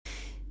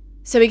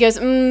So he goes,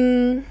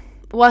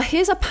 well,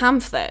 here's a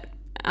pamphlet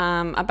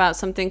about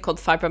something called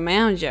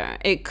fibromyalgia.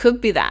 It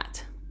could be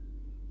that.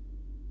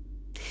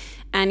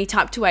 And he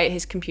typed away at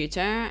his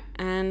computer,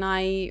 and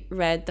I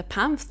read the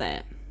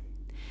pamphlet.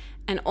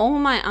 And all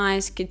my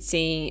eyes could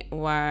see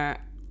were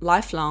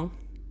lifelong,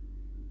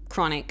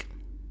 chronic,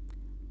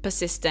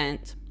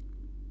 persistent,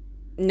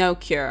 no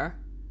cure,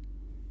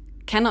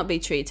 cannot be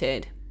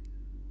treated.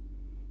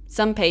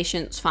 Some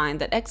patients find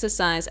that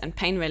exercise and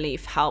pain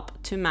relief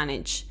help to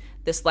manage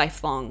this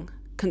lifelong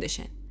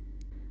condition.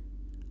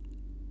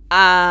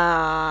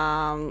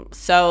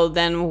 So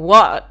then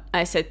what?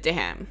 I said to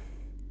him.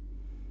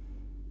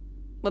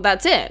 Well,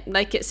 that's it.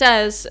 Like it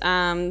says,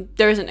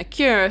 there isn't a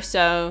cure,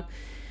 so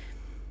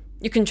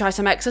you can try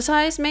some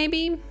exercise,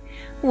 maybe?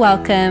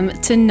 Welcome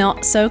to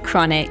Not So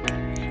Chronic,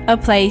 a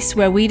place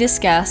where we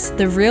discuss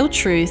the real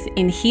truth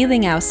in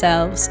healing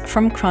ourselves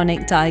from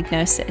chronic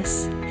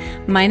diagnosis.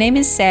 My name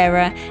is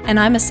Sarah, and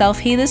I'm a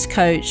self-healers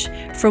coach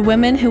for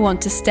women who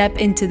want to step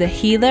into the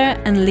healer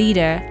and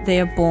leader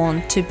they are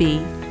born to be.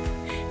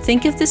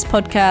 Think of this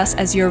podcast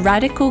as your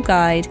radical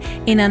guide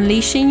in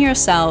unleashing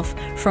yourself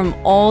from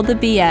all the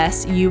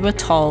BS you were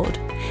told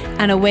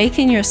and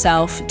awaken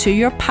yourself to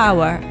your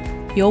power,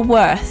 your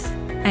worth,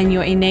 and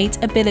your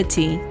innate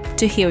ability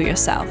to heal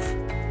yourself.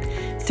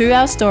 Through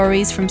our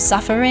stories from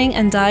suffering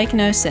and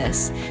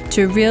diagnosis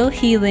to real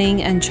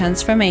healing and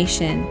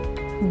transformation,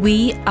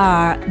 we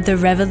are the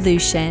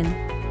revolution.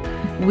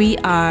 We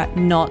are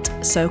not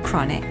so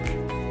chronic.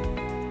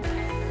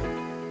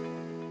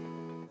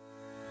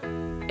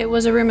 It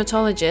was a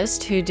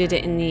rheumatologist who did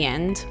it in the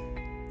end.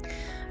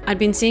 I'd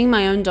been seeing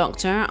my own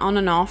doctor on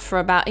and off for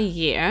about a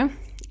year,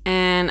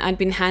 and I'd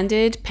been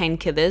handed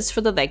painkillers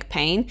for the leg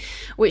pain,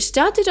 which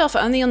started off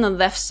only on the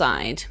left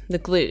side, the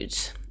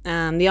glutes.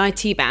 The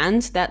IT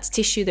band, that's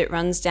tissue that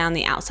runs down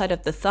the outside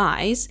of the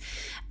thighs.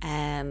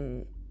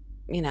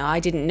 I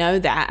didn't know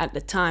that at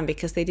the time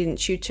because they didn't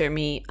tutor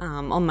me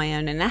on my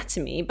own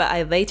anatomy, but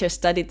I later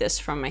studied this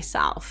for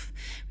myself,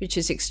 which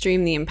is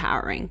extremely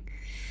empowering.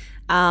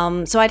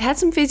 So I'd had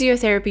some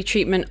physiotherapy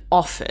treatment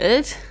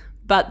offered,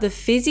 but the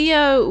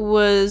physio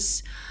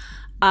was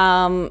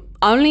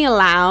only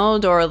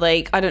allowed or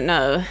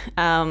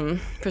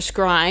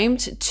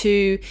prescribed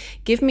to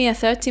give me a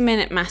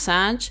 30-minute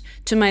massage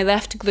to my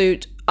left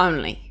glute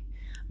only.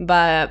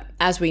 But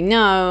as we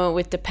know,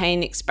 with the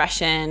pain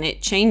expression,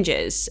 it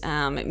changes,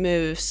 it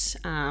moves,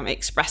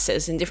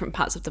 expresses in different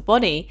parts of the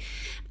body.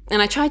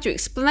 And I tried to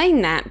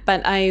explain that,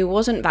 but I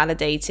wasn't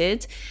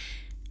validated.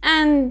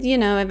 And,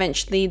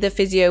 eventually the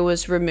physio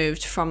was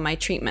removed from my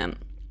treatment.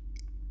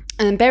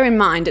 And bear in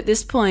mind, at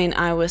this point,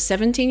 I was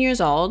 17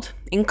 years old,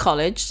 in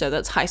college, so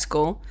that's high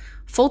school,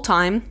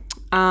 full-time,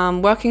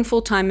 working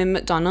full-time in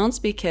McDonald's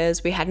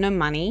because we had no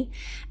money.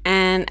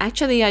 And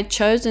actually, I'd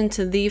chosen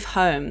to leave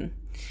home.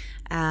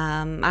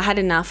 I had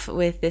enough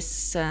with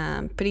this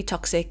pretty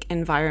toxic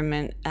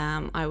environment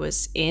I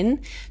was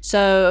in.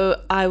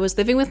 So I was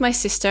living with my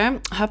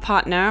sister, her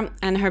partner,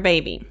 and her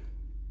baby.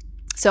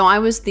 So I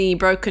was the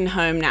broken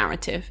home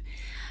narrative,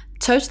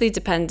 totally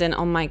dependent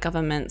on my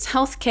government's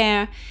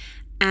healthcare,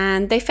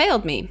 and they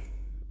failed me,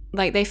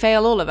 like they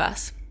fail all of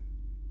us.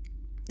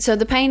 So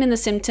the pain and the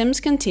symptoms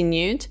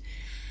continued,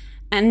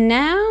 and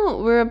now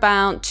we're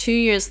about 2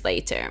 years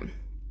later,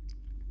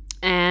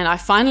 and I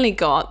finally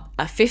got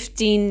a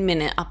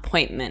 15-minute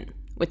appointment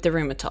with the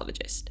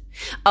rheumatologist.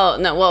 Oh,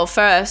 no, well,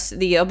 first,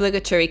 the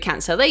obligatory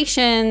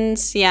cancellations,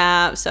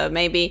 so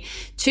maybe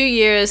 2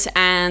 years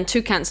and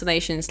 2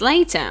 cancellations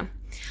later.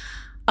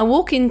 I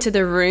walk into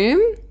the room,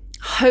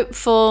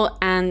 hopeful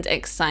and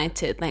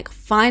excited, like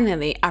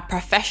finally a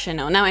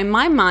professional. Now, in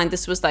my mind,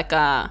 this was like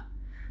a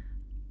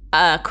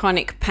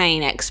chronic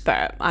pain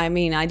expert. I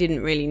mean, I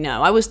didn't really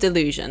know. I was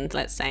delusioned,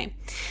 let's say.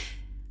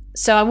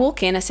 So I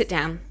walk in, I sit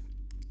down.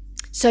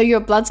 So your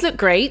bloods look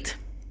great.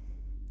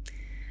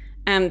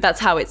 And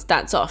that's how it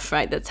starts off,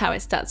 right? That's how it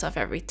starts off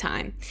every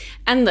time.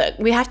 And look,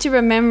 we have to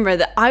remember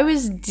that I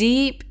was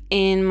deep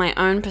in my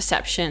own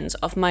perceptions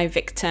of my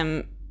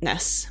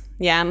victimness.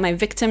 My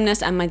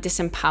victimness and my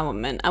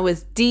disempowerment. I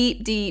was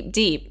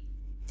deep.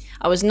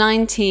 I was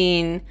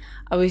 19,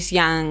 I was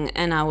young,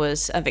 and I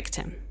was a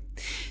victim.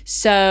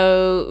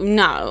 So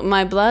no,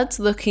 my blood's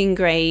looking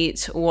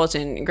great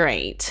wasn't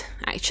great.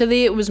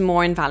 Actually, it was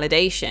more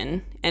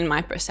invalidation in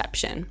my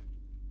perception.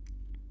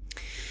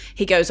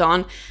 He goes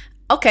on,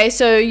 okay,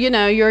 so,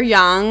 you're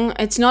young.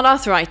 It's not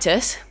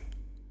arthritis.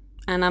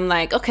 And I'm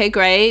like, okay,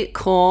 great,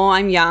 cool,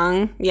 I'm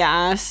young,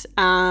 yes.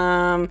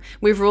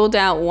 We've ruled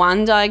out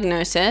one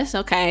diagnosis.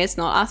 Okay, it's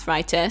not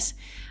arthritis.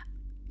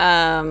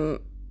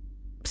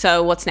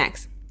 So what's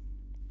next?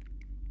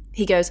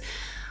 He goes,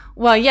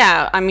 well,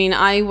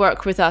 I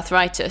work with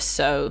arthritis,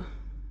 so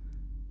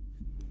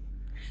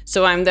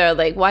I'm there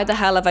like, why the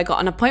hell have I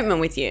got an appointment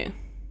with you?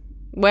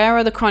 Where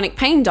are the chronic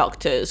pain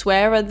doctors?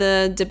 Where are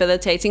the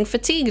debilitating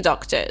fatigue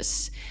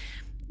doctors?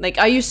 Like,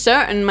 are you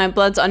certain my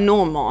bloods are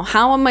normal?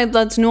 How are my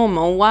bloods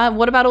normal?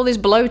 What about all this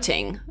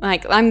bloating?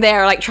 Like, I'm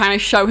there, like, trying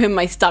to show him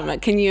my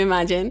stomach. Can you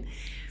imagine?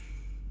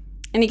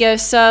 And he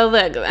goes, so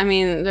look, I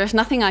mean, there's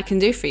nothing I can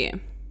do for you.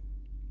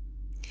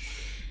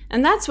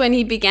 And that's when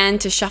he began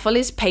to shuffle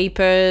his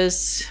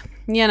papers.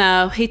 You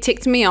know, he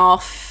ticked me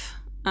off.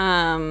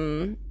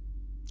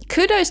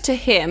 Kudos to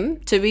him,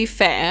 to be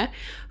fair,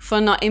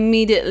 for not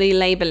immediately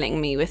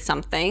labeling me with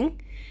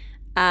something.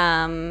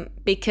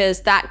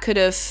 Because that could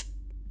have,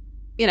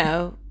 you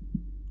know,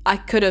 I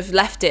could have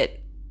left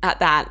it at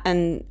that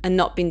and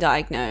not been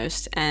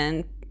diagnosed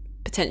and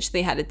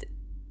potentially had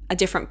a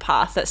different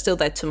path that still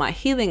led to my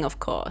healing, of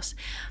course.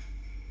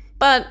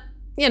 But,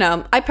 you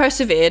know, I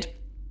persevered.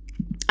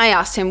 I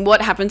asked him,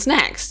 what happens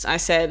next? I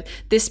said,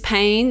 this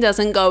pain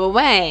doesn't go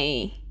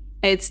away.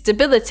 It's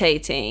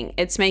debilitating.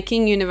 It's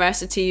making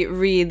university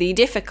really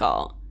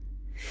difficult.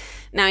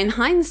 Now, in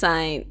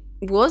hindsight,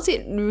 was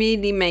it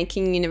really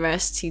making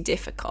university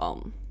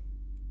difficult?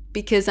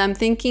 Because I'm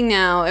thinking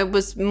now it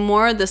was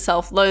more the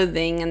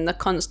self-loathing and the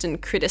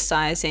constant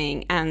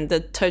criticizing and the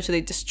totally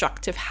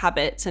destructive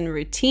habits and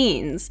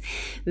routines.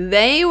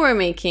 They were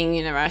making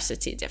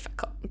university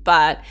difficult.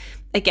 But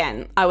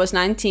again, I was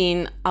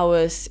 19. I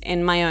was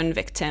in my own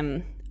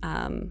victim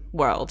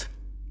world.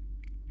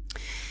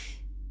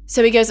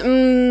 So he goes,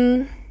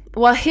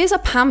 well, here's a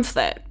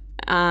pamphlet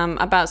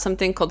about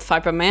something called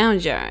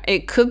fibromyalgia.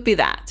 It could be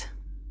that.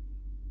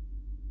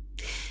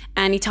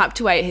 And he typed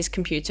away at his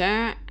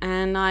computer,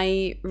 and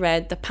I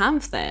read the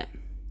pamphlet.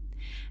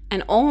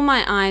 And all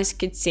my eyes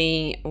could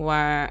see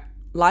were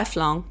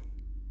lifelong,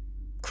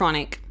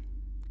 chronic,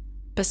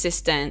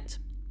 persistent,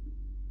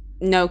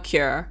 no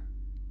cure,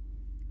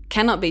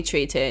 cannot be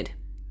treated.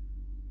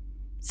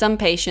 Some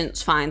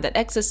patients find that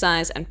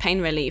exercise and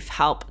pain relief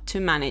help to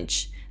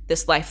manage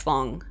this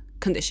lifelong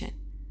condition.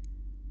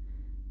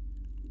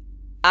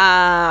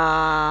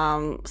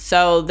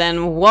 So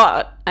then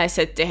what? I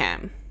said to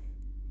him.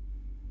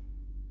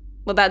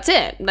 Well, that's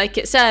it. Like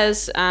it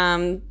says,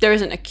 there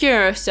isn't a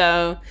cure,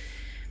 so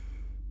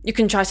you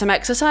can try some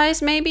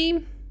exercise, maybe.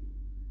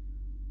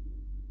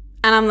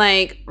 And I'm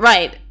like,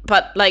 right,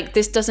 but like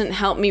this doesn't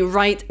help me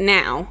right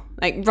now.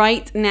 Like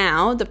right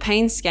now, the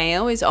pain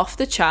scale is off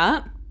the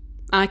chart.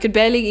 I could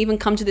barely even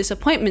come to this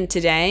appointment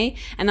today,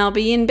 and I'll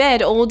be in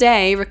bed all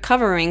day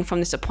recovering from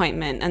this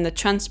appointment and the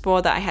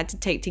transport that I had to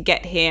take to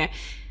get here.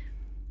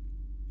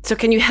 So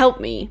can you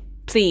help me?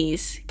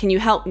 Please, can you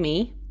help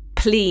me?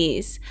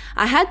 Please.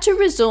 I had to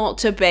resort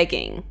to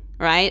begging,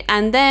 right?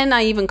 And then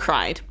I even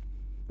cried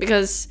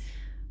because,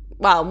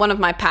 well, one of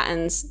my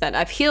patterns that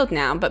I've healed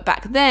now, but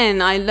back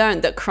then I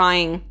learned that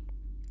crying,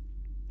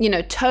 you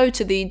know,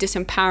 totally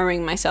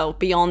disempowering myself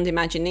beyond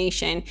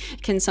imagination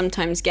can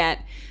sometimes get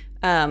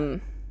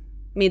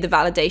me the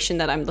validation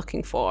that I'm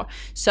looking for.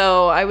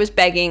 So I was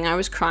begging, I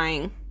was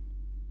crying.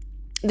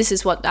 This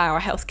is what our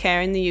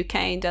healthcare in the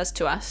UK does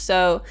to us.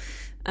 So,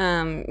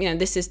 you know,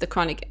 this is the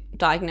chronic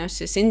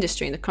diagnosis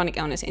industry, the chronic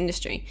illness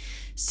industry.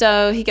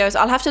 So he goes,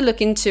 I'll have to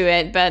look into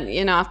it, but,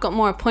 you know, I've got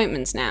more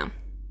appointments now.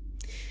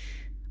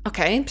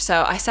 Okay,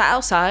 so I sat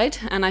outside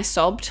and I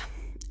sobbed,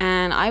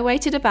 and I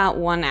waited about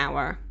 1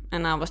 hour,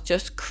 and I was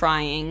just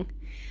crying,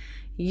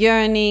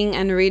 yearning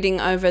and reading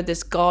over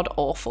this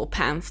god-awful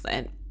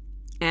pamphlet.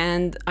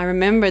 And I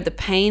remember the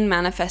pain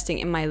manifesting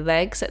in my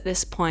legs at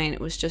this point.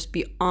 It was just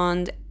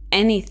beyond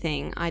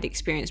anything I'd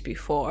experienced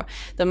before.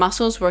 The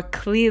muscles were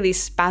clearly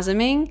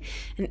spasming,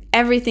 and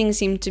everything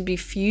seemed to be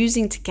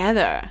fusing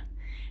together.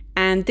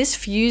 And this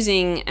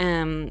fusing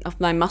of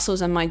my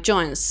muscles and my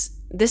joints,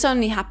 this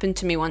only happened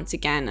to me once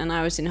again, and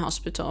I was in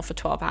hospital for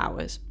 12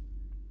 hours.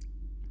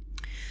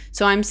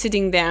 So I'm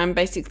sitting there, I'm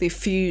basically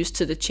fused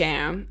to the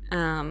chair.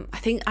 I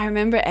think I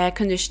remember air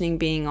conditioning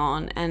being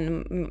on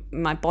and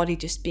my body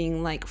just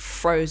being like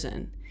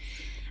frozen.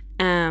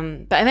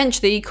 But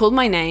eventually he called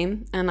my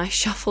name, and I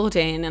shuffled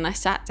in and I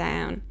sat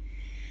down,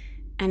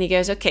 and he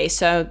goes, okay,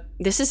 so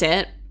this is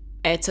it.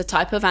 It's a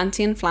type of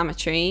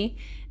anti-inflammatory,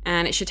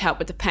 and it should help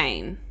with the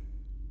pain.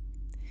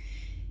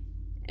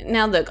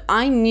 Now look,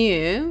 I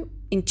knew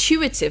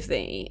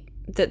intuitively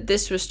that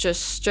this was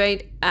just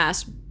straight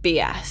ass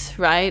BS,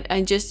 right?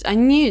 I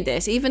knew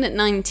this even at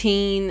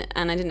 19,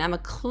 and I didn't have a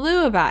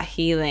clue about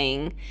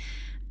healing.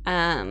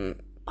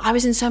 I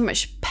was in so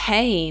much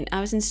pain.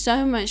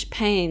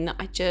 That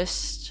I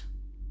just,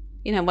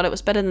 you know what, it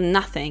was better than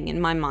nothing in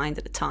my mind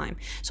at the time.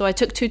 So I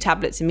took 2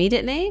 tablets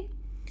immediately.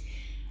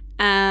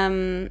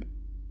 So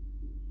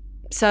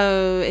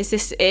is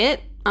this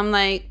it? I'm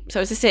like,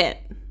 so is this it?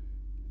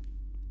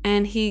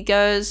 And he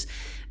goes,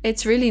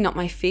 it's really not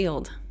my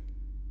field.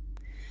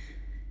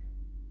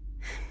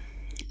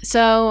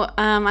 So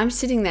I'm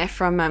sitting there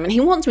for a moment. He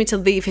wants me to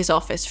leave his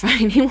office,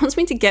 right? He wants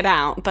me to get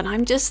out, but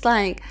I'm just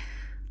like,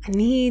 I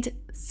need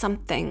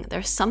something.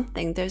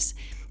 There's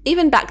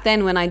even back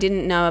then when I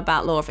didn't know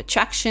about law of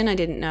attraction, I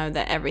didn't know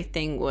that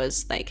everything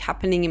was like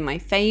happening in my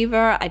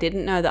favor. I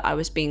didn't know that I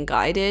was being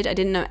guided. I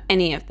didn't know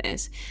any of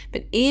this.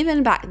 But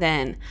even back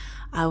then,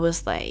 I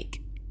was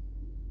like,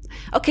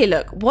 okay,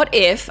 look, what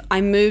if I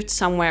moved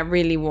somewhere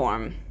really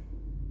warm?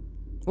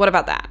 What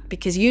about that?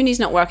 Because uni's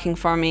not working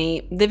for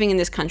me. Living in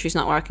this country is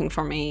not working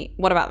for me.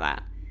 What about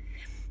that?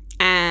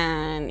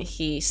 And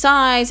he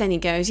sighs and he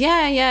goes,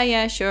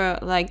 yeah, sure.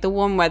 Like, the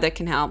warm weather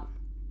can help.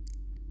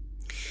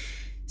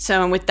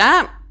 So with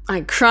that,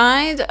 I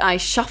cried. I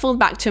shuffled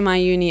back to my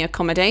uni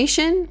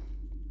accommodation.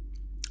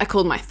 I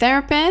called my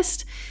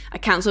therapist. I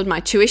cancelled my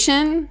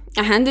tuition.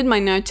 I handed my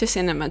notice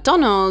in at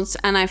McDonald's,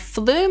 and I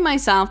flew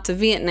myself to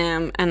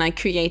Vietnam, and I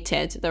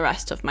created the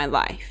rest of my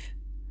life.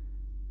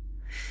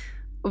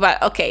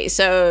 But okay,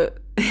 so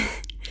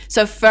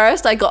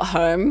first I got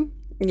home.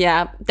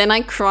 Yeah. Then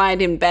I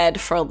cried in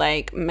bed for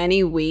like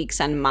many weeks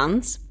and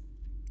months.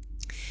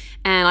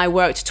 And I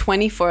worked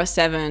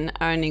 24/7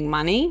 earning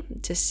money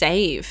to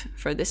save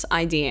for this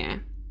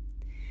idea.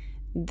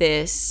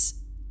 This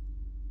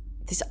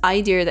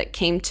idea that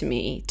came to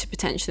me to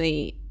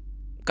potentially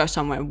go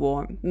somewhere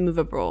warm, move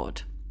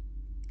abroad,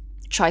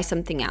 try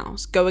something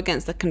else, go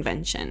against the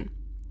convention.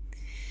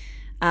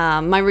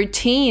 My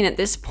routine at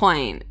this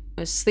point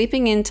was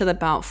sleeping in till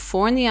about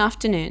 4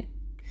 p.m,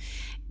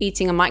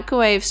 eating a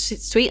microwave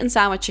sweet and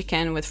sour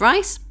chicken with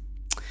rice.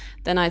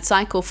 Then I'd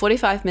cycle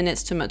 45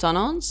 minutes to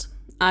McDonald's.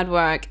 I'd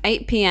work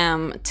 8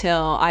 p.m.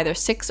 till either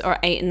 6 or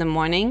 8 in the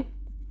morning,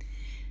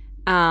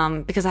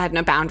 because I had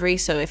no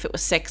boundaries. So if it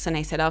was 6 and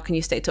they said, oh, can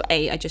you stay till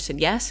 8? I just said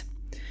yes.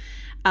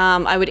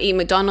 I would eat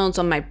McDonald's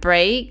on my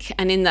break.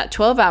 And in that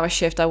 12-hour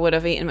shift, I would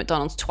have eaten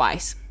McDonald's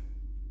twice.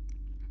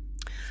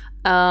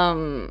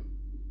 Then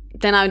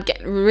I would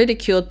get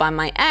ridiculed by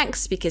my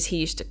ex because he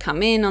used to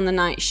come in on the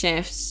night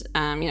shifts,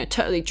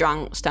 totally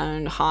drunk,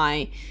 stoned,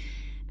 high,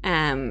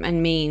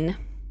 and mean.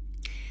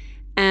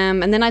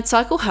 And then I'd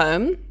cycle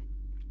home.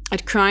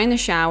 I'd cry in the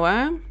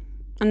shower,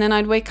 and then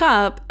I'd wake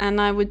up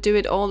and I would do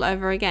it all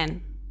over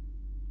again.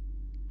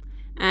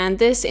 And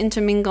this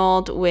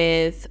intermingled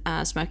with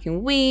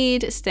smoking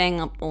weed, staying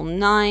up all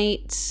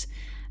night.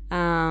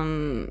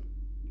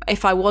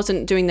 If I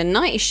wasn't doing the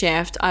night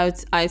shift,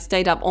 I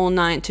stayed up all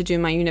night to do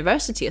my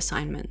university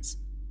assignments.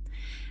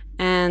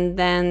 And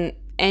then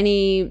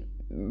any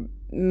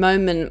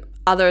moment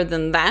other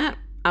than that,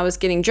 I was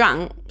getting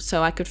drunk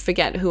so I could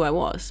forget who I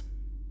was.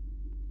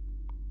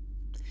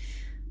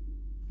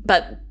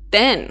 But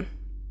then,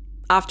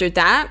 after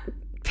that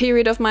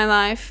period of my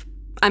life,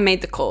 I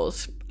made the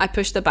calls. I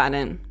pushed the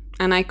button,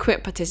 and I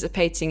quit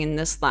participating in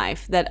this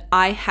life that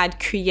I had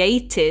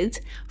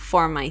created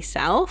for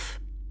myself.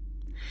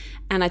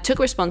 And I took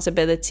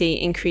responsibility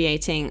in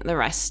creating the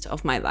rest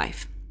of my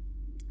life.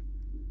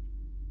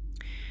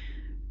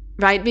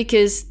 Right?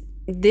 Because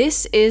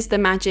this is the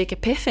magic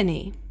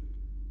epiphany.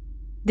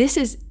 This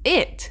is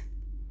it.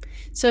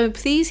 So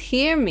please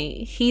hear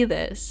me,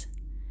 healers.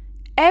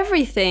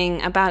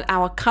 Everything about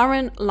our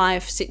current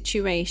life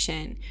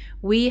situation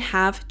we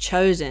have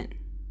chosen,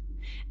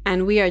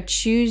 and we are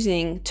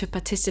choosing to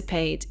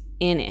participate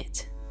in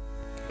it.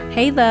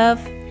 Hey love,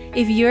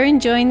 if you're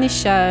enjoying the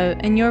show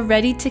and you're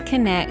ready to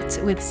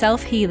connect with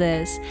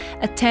self-healers,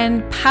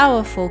 attend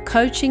powerful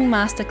coaching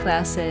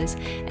masterclasses,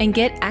 and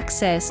get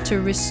access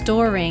to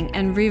restoring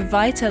and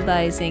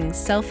revitalizing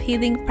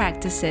self-healing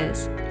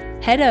practices,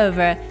 head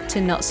over to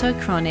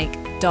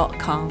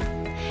notsochronic.com.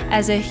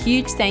 As a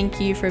huge thank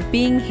you for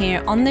being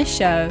here on the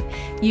show,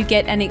 you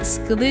get an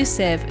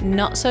exclusive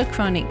Not So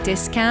Chronic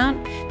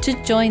discount to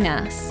join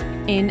us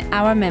in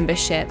our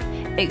membership,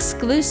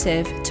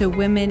 exclusive to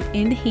Women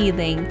in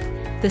Healing,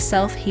 the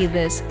Self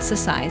Healers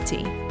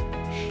Society.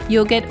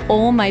 You'll get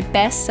all my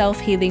best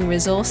self-healing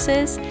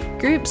resources,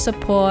 group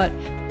support,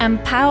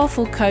 and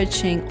powerful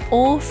coaching,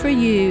 all for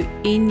you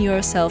in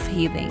your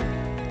self-healing.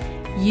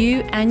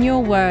 You and your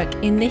work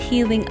in the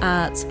healing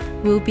arts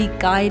will be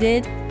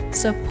guided,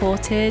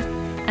 supported,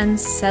 and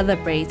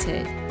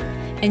celebrated.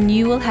 And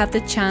you will have the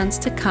chance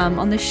to come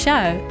on the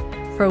show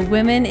for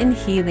Women in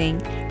Healing,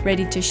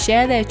 ready to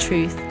share their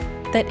truth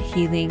that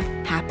healing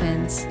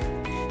happens.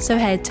 So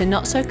head to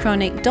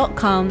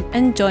notsochronic.com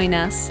and join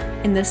us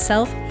in the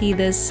Self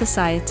Healers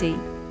Society.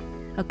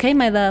 Okay,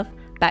 my love,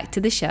 back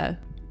to the show.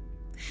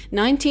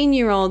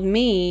 19-year-old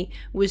me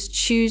was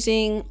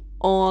choosing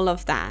all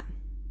of that.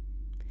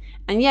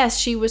 And yes,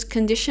 she was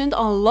conditioned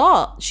a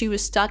lot. She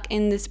was stuck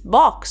in this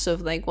box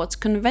of like what's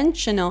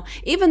conventional.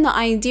 Even the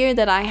idea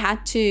that I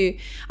had to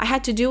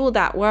do all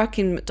that work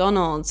in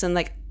McDonald's, and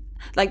like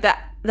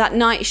that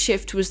night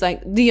shift was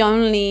like the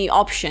only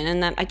option,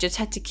 and that I just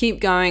had to keep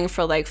going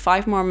for like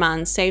 5 more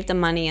months, save the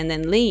money, and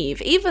then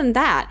leave. Even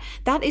that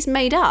is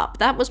made up.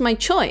 That was my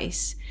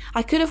choice.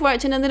 I could have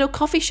worked in a little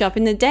coffee shop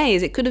in the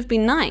days. It could have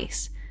been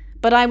nice,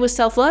 but I was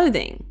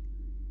self-loathing.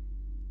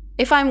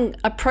 If I'm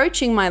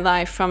approaching my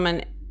life from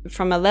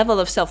a level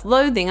of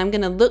self-loathing, I'm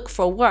going to look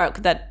for work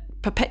that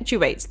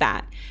perpetuates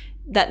that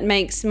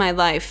makes my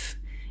life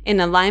in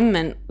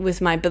alignment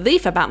with my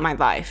belief about my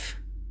life.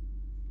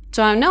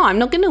 So I know I'm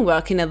not going to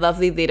work in a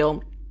lovely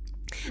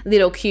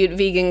little cute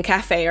vegan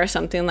cafe or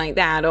something like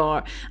that,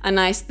 or a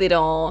nice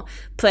little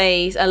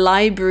place, a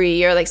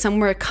library, or like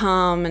somewhere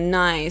calm and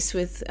nice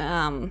with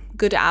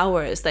good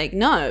hours. Like,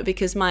 no,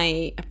 because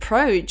my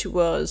approach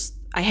was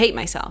I hate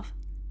myself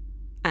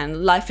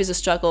and life is a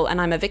struggle and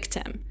I'm a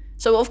victim.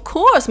 So of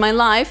course my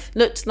life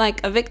looked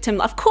like a victim.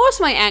 Of course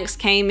my ex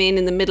came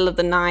in the middle of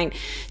the night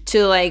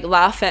to like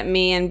laugh at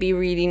me and be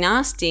really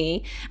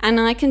nasty. And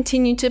I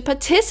continued to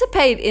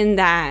participate in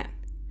that.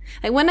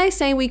 Like when I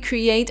say we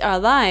create our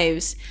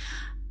lives,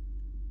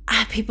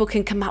 people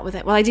can come up with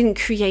it. Well, I didn't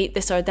create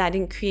this or that. I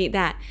didn't create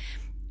that.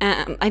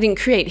 I didn't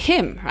create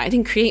him, right? I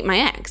didn't create my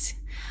ex.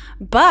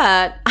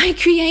 But I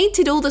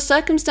created all the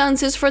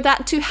circumstances for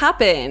that to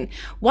happen.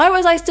 Why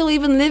was I still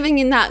even living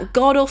in that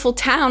god-awful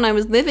town I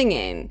was living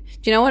in?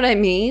 Do you know what I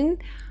mean?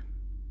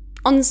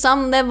 On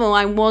some level,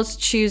 I was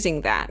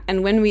choosing that.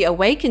 And when we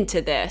awaken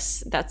to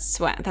this, that's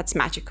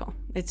magical.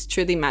 It's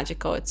truly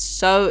magical. It's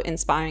so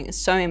inspiring.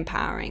 It's so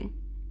empowering.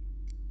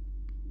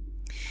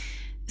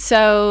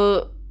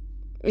 So,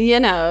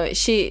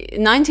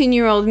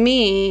 19-year-old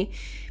me,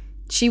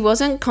 she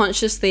wasn't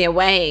consciously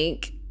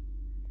awake,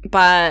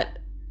 but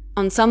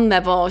on some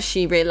level,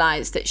 she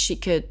realized that she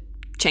could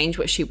change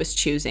what she was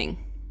choosing.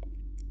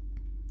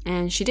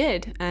 And she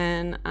did.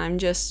 And I'm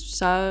just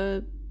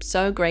so,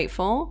 so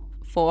grateful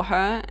for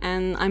her.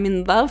 And I'm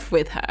in love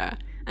with her.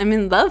 I'm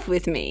in love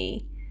with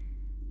me.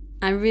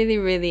 I really,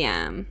 really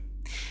am.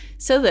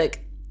 So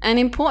look, an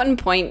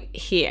important point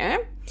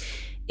here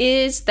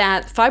is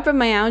that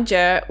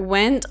fibromyalgia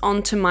went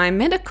onto my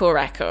medical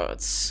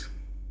records.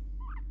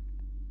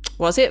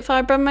 Was it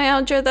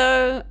fibromyalgia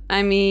though?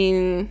 I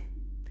mean,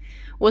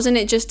 wasn't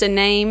it just a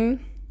name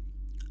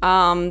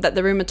that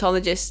the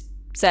rheumatologist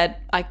said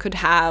I could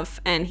have,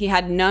 and he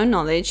had no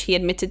knowledge. He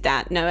admitted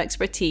that, no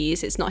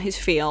expertise. It's not his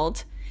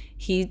field.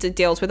 He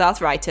deals with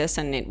arthritis,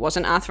 and it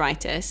wasn't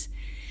arthritis.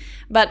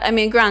 But I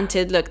mean,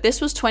 granted, look,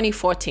 this was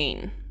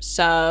 2014.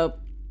 So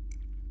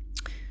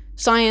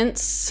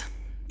science,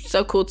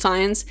 so-called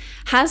science,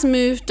 has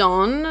moved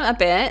on a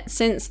bit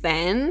since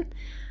then,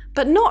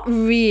 but not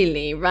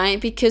really, right?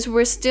 Because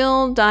we're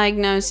still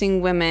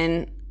diagnosing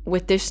women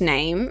with this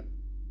name,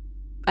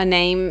 a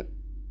name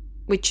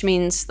which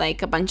means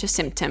like a bunch of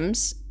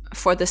symptoms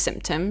for the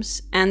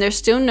symptoms, and there's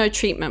still no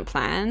treatment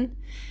plan,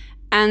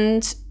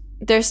 and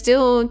they're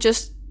still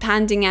just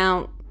handing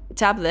out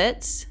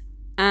tablets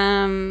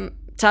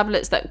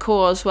that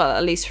cause, well,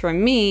 at least for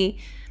me,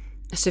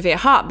 severe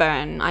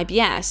heartburn,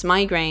 IBS,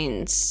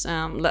 migraines,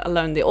 let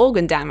alone the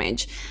organ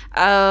damage.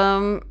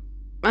 And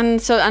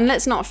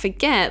let's not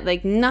forget,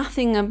 like,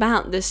 nothing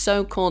about this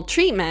so-called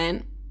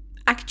treatment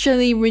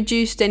actually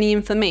reduced any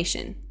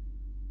inflammation.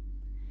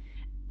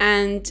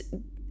 And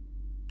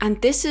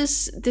this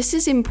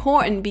is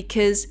important,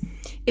 because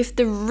if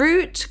the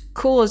root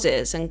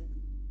causes and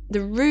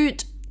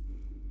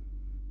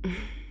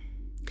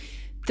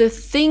the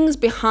things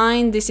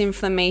behind this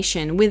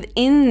inflammation,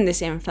 within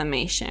this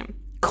inflammation,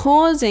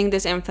 causing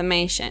this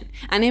inflammation,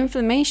 and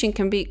inflammation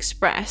can be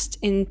expressed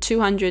in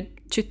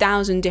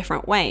 2,000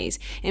 different ways.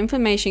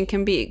 Inflammation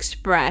can be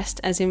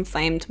expressed as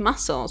inflamed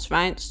muscles,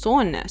 right?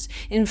 Soreness,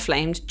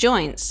 inflamed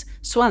joints,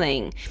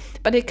 swelling.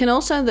 But it can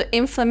also, the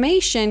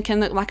inflammation can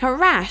look like a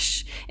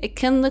rash. It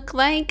can look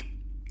like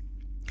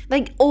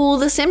all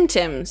the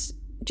symptoms.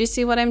 Do you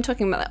see what I'm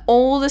talking about? Like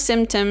all the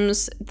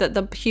symptoms that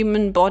the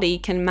human body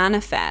can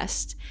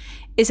manifest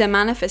is a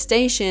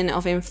manifestation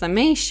of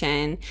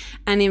inflammation,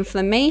 and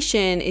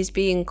inflammation is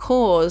being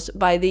caused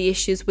by the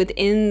issues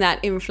within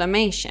that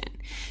inflammation.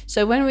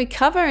 So when we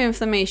cover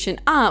inflammation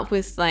up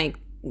with like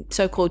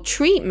so-called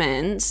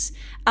treatments,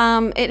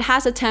 it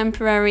has a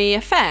temporary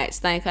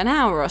effect, like an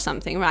hour or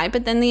something, right?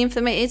 But then the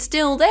inflammation, it's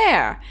still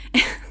there.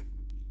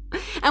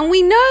 And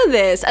we know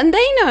this, and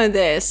they know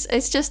this.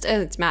 It's just,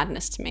 it's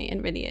madness to me.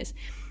 It really is.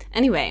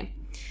 Anyway,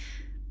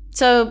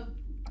 so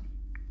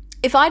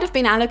if I'd have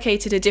been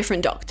allocated a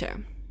different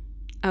doctor,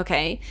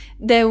 okay,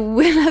 there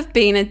will have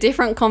been a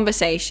different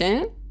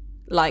conversation,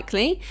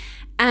 likely,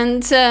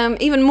 and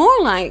even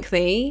more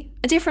likely,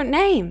 a different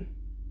name.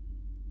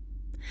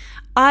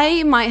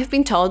 I might have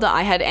been told that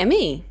I had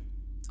ME,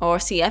 or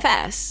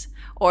CFS,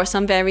 or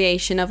some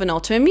variation of an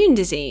autoimmune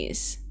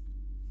disease,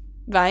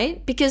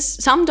 right?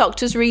 Because some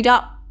doctors read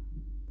up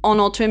on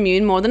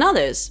autoimmune more than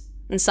others,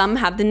 and some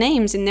have the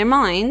names in their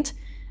mind,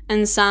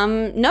 and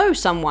some know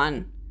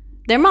someone,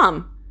 their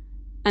mum.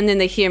 And then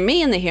they hear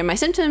me and they hear my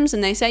symptoms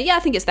and they say, yeah,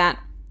 I think it's that.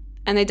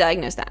 And they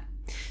diagnose that.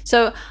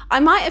 So I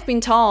might have been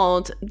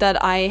told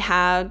that I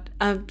had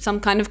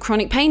some kind of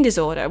chronic pain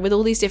disorder with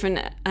all these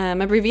different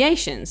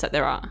abbreviations that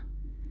there are.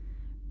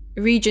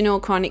 Regional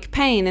chronic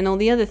pain and all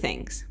the other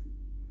things.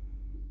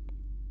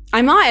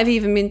 I might have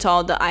even been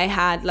told that I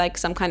had like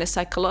some kind of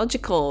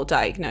psychological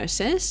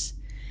diagnosis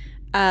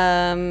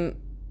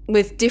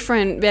with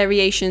different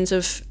variations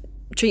of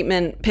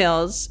treatment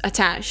pills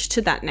attached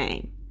to that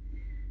name.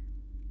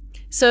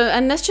 So,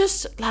 and let's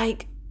just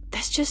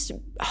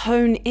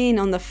hone in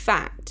on the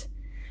fact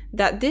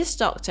that this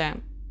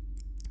doctor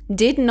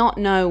did not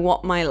know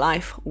what my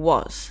life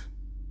was.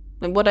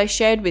 And what I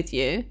shared with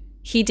you,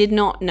 he did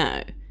not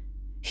know.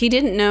 He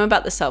didn't know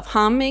about the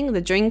self-harming, the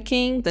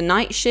drinking, the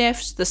night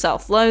shifts, the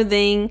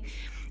self-loathing,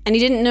 and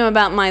he didn't know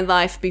about my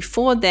life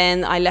before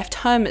then. I left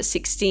home at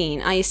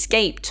 16. I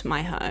escaped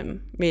my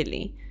home,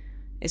 really,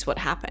 is what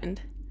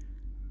happened.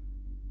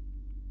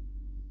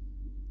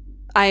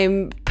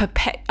 I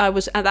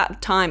was at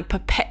that time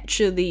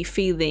perpetually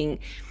feeling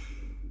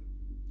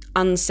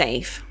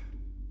unsafe.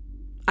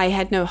 I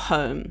had no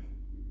home.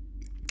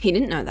 He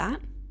didn't know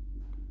that.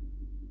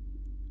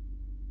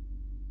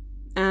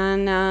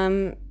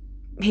 And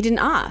he didn't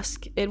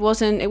ask. It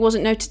wasn't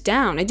noted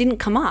down. It didn't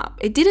come up.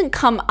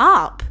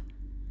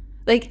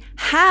 Like,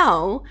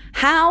 how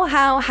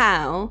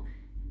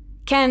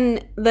can,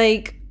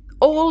 like,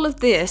 all of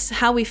this,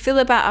 how we feel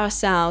about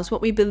ourselves,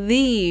 what we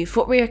believe,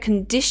 what we are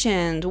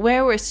conditioned,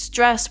 where we're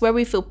stressed, where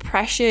we feel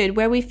pressured,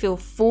 where we feel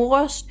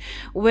forced,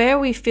 where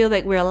we feel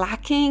like we're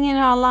lacking in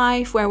our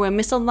life, where we're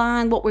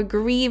misaligned, what we're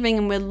grieving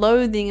and we're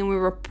loathing and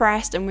we're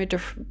repressed and we're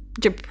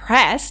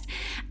depressed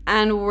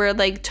and we're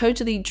like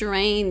totally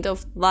drained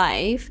of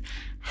life.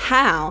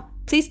 How,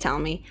 please tell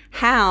me,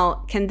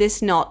 how can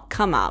this not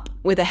come up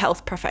with a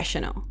health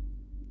professional?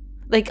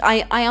 Like,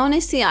 I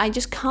honestly, I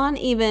just can't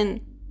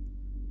even.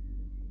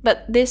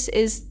 But this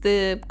is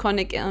the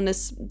chronic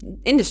illness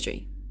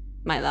industry,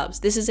 my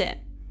loves. This is it.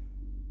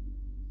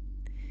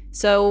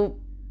 So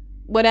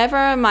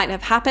whatever might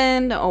have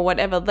happened or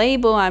whatever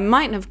label I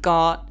might have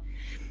got,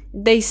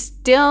 they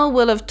still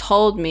will have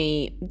told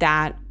me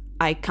that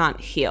I can't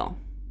heal.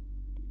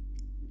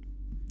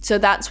 So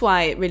that's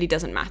why it really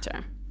doesn't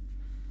matter,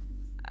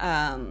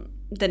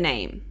 the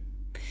name.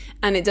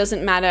 And it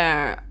doesn't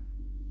matter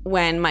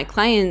when my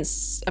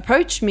clients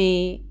approach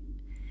me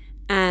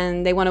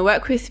and they want to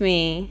work with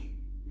me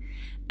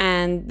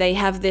and they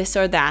have this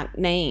or that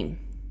name.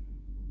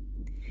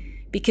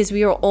 Because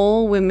we are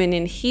all women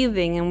in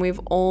healing and we've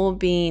all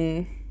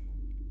been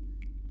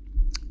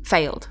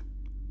failed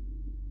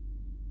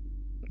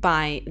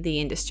by the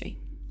industry.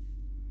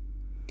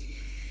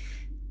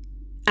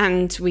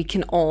 And we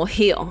can all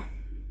heal.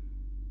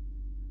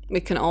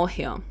 We can all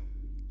heal.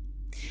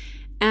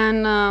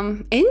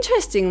 And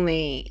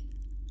interestingly,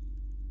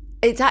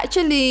 it's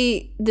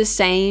actually the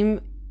same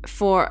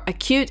for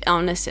acute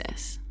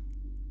illnesses.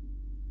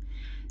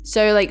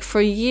 So like for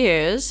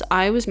years,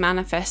 I was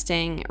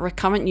manifesting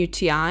recurrent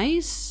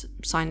UTIs,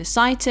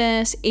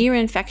 sinusitis, ear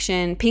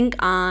infection, pink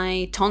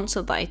eye,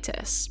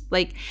 tonsillitis.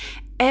 Like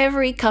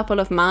every couple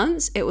of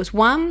months, it was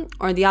one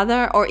or the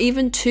other, or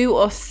even 2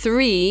 or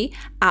 3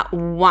 at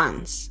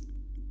once.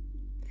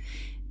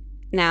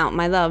 Now,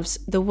 my loves,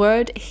 the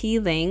word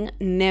healing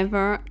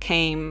never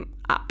came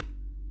up.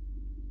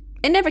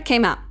 It never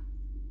came up.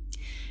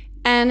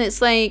 And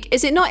it's like,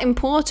 is it not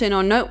important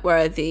or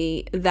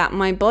noteworthy that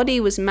my body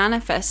was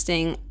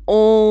manifesting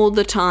all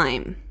the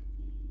time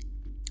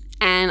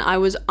and I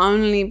was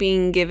only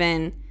being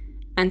given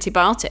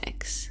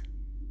antibiotics?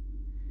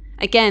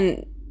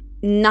 Again,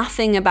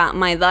 nothing about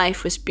my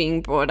life was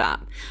being brought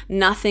up.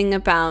 Nothing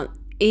about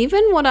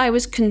even what I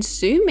was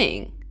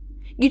consuming.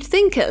 You'd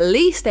think at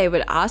least they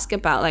would ask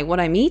about like what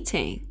I'm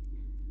eating.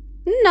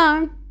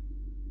 No.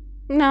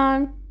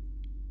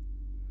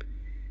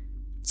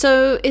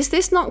 So is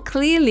this not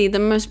clearly the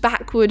most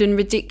backward and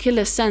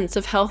ridiculous sense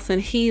of health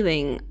and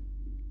healing?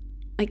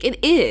 Like it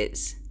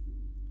is.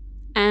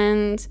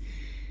 And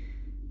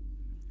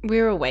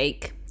we're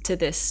awake to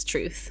this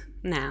truth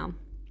now.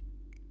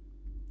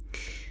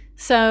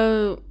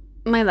 So,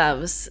 my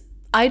loves,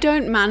 I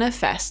don't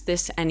manifest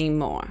this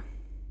anymore.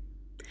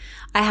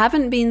 I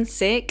haven't been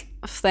sick,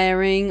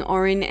 flaring,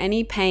 or in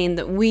any pain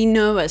that we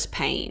know as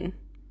pain.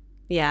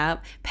 Yeah,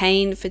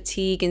 pain,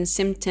 fatigue, and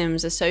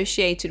symptoms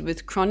associated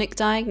with chronic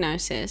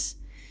diagnosis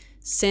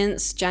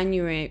since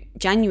January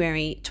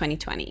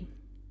 2020.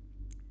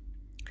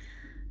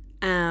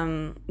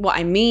 What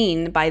I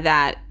mean by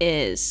that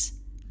is,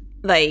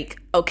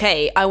 like,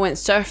 okay, I went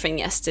surfing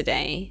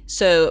yesterday,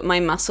 so my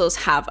muscles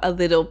have a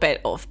little bit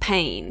of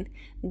pain.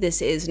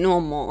 This is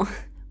normal.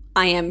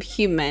 I am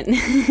human.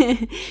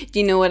 Do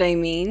you know what I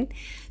mean?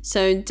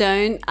 So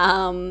don't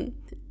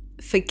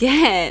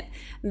forget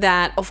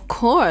that, of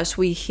course,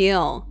 we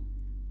heal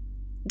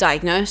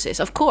diagnosis.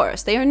 Of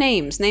course, they are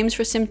names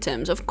for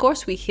symptoms. Of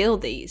course, we heal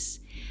these.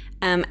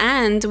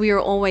 And we are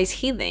always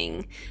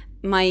healing.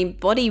 My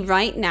body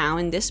right now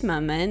in this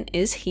moment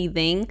is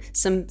healing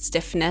some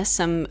stiffness,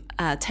 some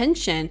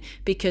tension,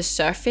 because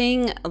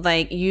surfing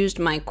like used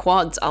my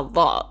quads a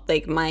lot,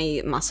 like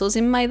my muscles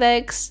in my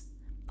legs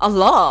a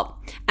lot,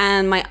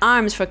 and my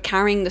arms for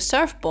carrying the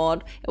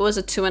surfboard. It was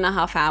a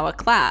 2.5 hour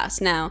class.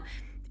 Now,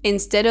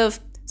 instead of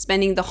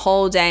spending the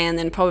whole day and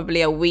then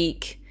probably a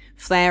week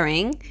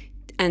flaring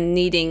and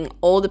needing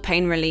all the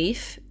pain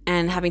relief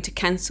and having to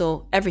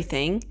cancel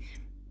everything,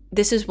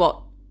 this is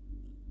what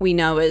we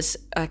know as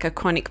like a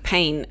chronic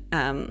pain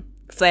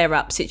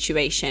flare-up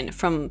situation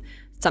from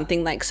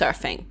something like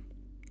surfing.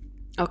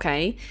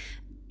 Okay,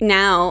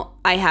 now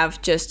I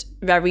have just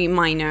very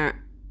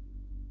minor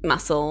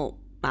muscle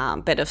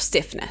bit of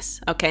stiffness.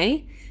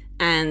 Okay,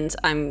 and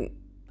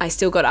I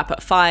still got up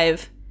at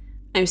 5.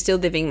 I'm still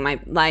living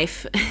my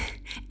life.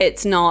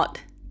 It's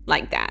not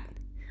like that.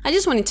 I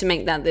just wanted to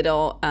make that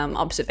little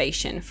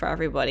observation for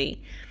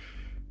everybody.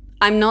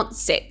 I'm not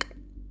sick.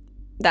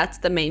 That's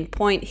the main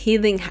point.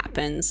 Healing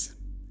happens.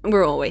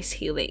 We're always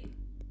healing.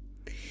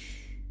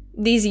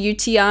 These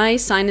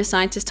UTIs,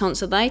 sinusitis,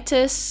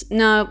 tonsillitis,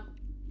 no,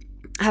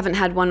 I haven't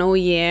had one all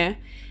year.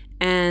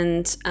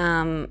 And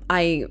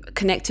I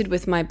connected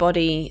with my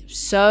body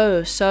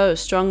so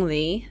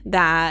strongly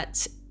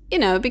that,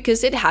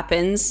 because it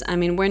happens. I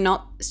mean, we're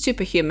not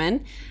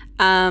superhuman.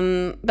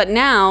 But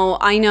now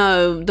I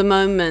know the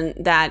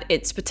moment that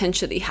it's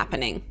potentially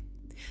happening.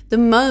 The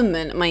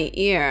moment my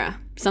ear,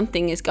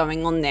 something is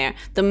going on there.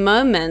 The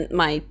moment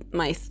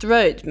my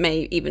throat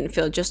may even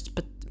feel just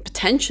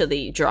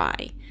potentially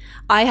dry.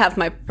 I have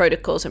my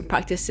protocols and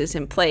practices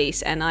in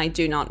place, and I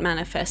do not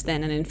manifest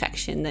then an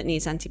infection that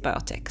needs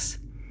antibiotics.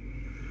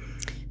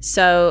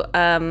 So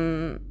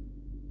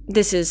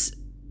this is,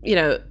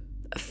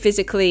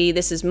 physically,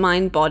 this is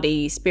mind,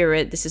 body,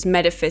 spirit, this is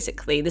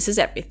metaphysically, this is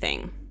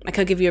everything. Like,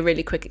 I'll give you a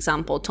really quick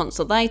example.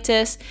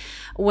 Tonsillitis,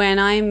 when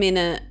I'm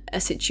in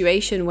a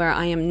situation where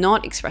I am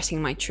not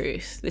expressing my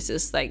truth, this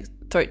is like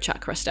throat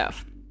chakra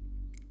stuff.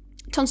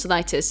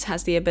 Tonsillitis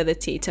has the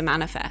ability to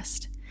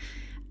manifest.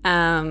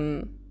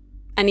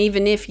 And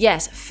even if,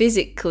 yes,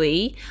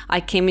 physically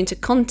I came into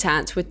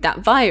contact with that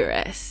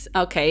virus,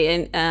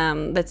 okay,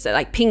 and let's say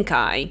like pink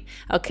eye,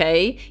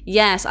 okay,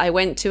 yes, I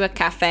went to a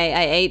cafe,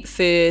 I ate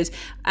food,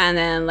 and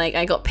then like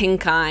I got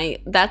pink eye.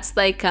 That's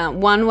like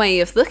one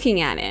way of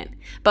looking at it.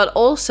 But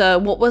also,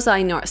 what was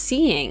I not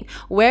seeing?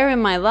 Where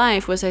in my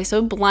life was I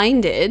so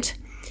blinded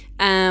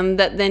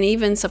that then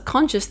even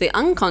subconsciously,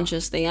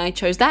 unconsciously, I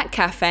chose that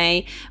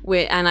cafe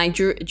and I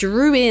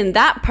drew in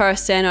that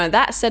person or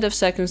that set of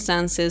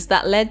circumstances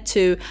that led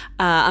to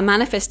a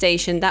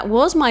manifestation that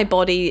was my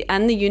body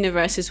and the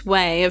universe's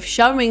way of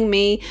showing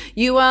me,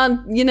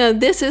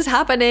 this is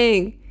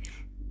happening.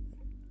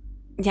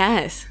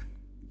 Yes.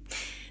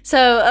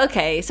 So,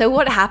 okay, so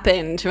what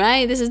happened,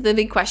 right? This is the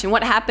big question.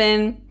 What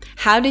happened?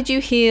 How did you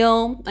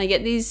heal? I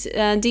get these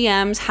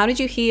DMs. How did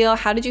you heal?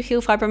 How did you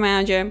heal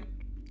fibromyalgia?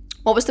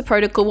 What was the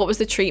protocol? What was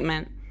the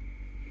treatment?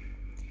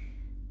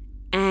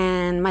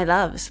 And my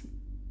loves,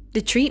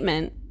 the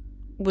treatment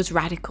was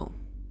radical,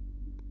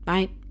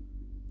 right?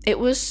 It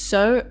was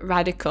so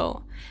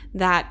radical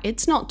that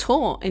it's not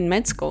taught in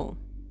med school.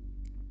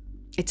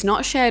 It's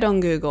not shared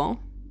on Google.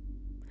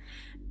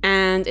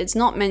 And it's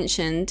not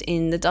mentioned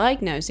in the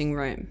diagnosing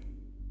room.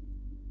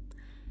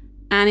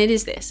 And it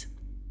is this.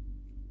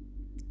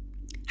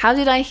 How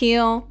did I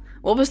heal?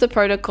 What was the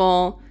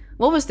protocol?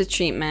 What was the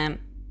treatment?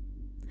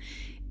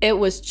 It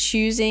was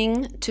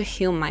choosing to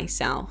heal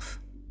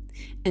myself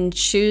and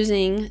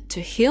choosing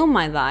to heal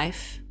my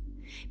life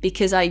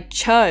because I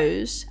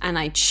chose and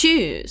I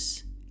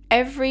choose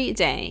every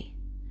day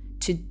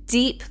to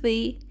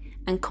deeply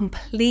and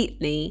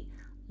completely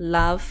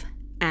love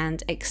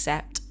and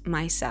accept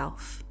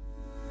myself.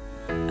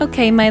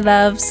 Okay, my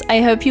loves,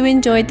 I hope you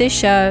enjoyed this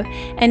show,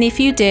 and if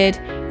you did,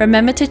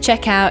 remember to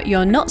check out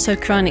your Not So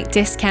Chronic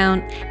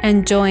discount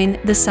and join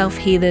the Self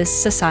Healers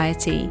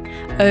Society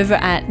over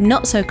at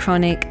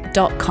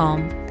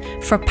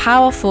notsochronic.com for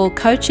powerful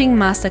coaching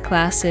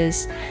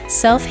masterclasses,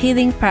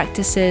 self-healing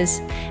practices,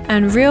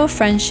 and real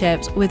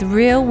friendships with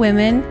real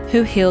women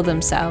who heal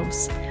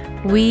themselves.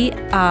 We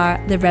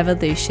are the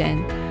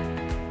revolution.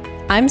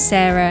 I'm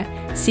Sarah.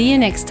 See you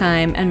next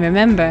time, and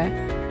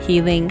remember,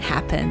 healing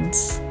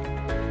happens.